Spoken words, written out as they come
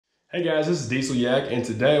Hey guys, this is Diesel Yak, and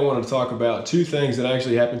today I wanted to talk about two things that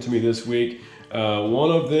actually happened to me this week.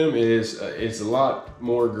 One of them is it's a lot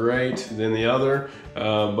more great than the other,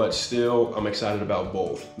 but still I'm excited about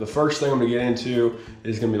both. The first thing I'm gonna get into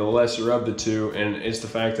is gonna be the lesser of the two, and it's the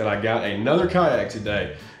fact that I got another kayak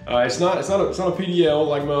today. It's not a PDL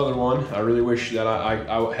like my other one. I really wish that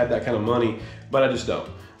I had that kind of money, but I just don't.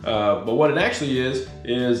 But what it actually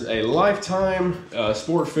is a Lifetime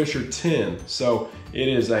Sportfisher 10. So it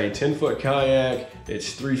is a 10-foot kayak.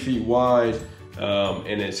 It's 3 feet wide,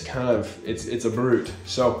 and it's it's a brute.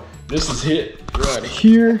 So this is it right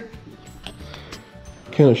here.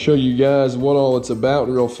 Kind of show you guys what all it's about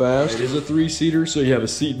real fast. It is a 3-seater, so you have a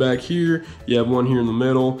seat back here, you have one here in the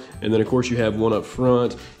middle, and then of course you have one up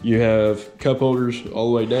front. You have cup holders all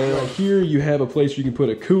the way down. Right here you have a place where you can put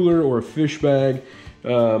a cooler or a fish bag.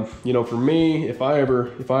 You know, for me, if I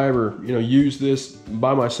ever use this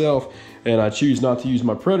by myself and I choose not to use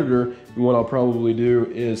my Predator, what I'll probably do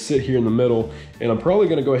is sit here in the middle, and I'm probably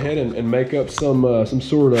going to go ahead and make up some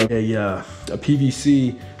sort of a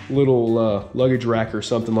PVC little luggage rack or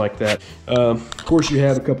something like that. Of course, you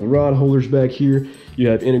have a couple rod holders back here. You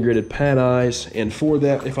have integrated pad eyes, and for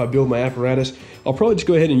that, if I build my apparatus, I'll probably just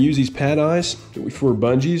go ahead and use these pad eyes for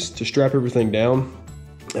bungees to strap everything down,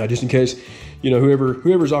 just in case, you know,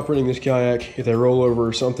 whoever's operating this kayak, if they roll over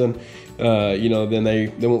or something, you know, then they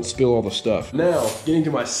won't spill all the stuff. Now, getting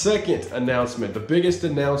to my second announcement, the biggest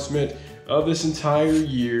announcement of this entire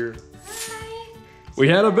year. We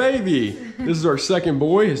had a baby. This is our second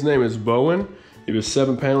boy. His name is Bowen. He was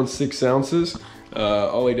 7 pounds, 6 ounces.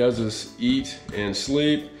 All he does is eat and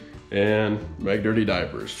sleep and make dirty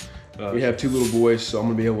diapers. We have 2 little boys, so I'm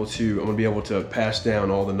gonna be able to pass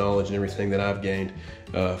down all the knowledge and everything that I've gained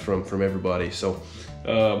from everybody. So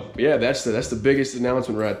yeah, that's the biggest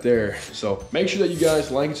announcement right there. So make sure that you guys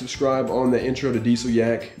like and subscribe on the intro to Diesel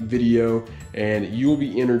Yak video, and you will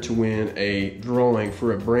be entered to win a drawing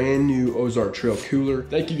for a brand new Ozark Trail cooler.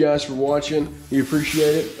 Thank you guys for watching. We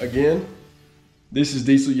appreciate it. Again, this is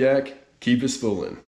Diesel Yak. Keep us fooling.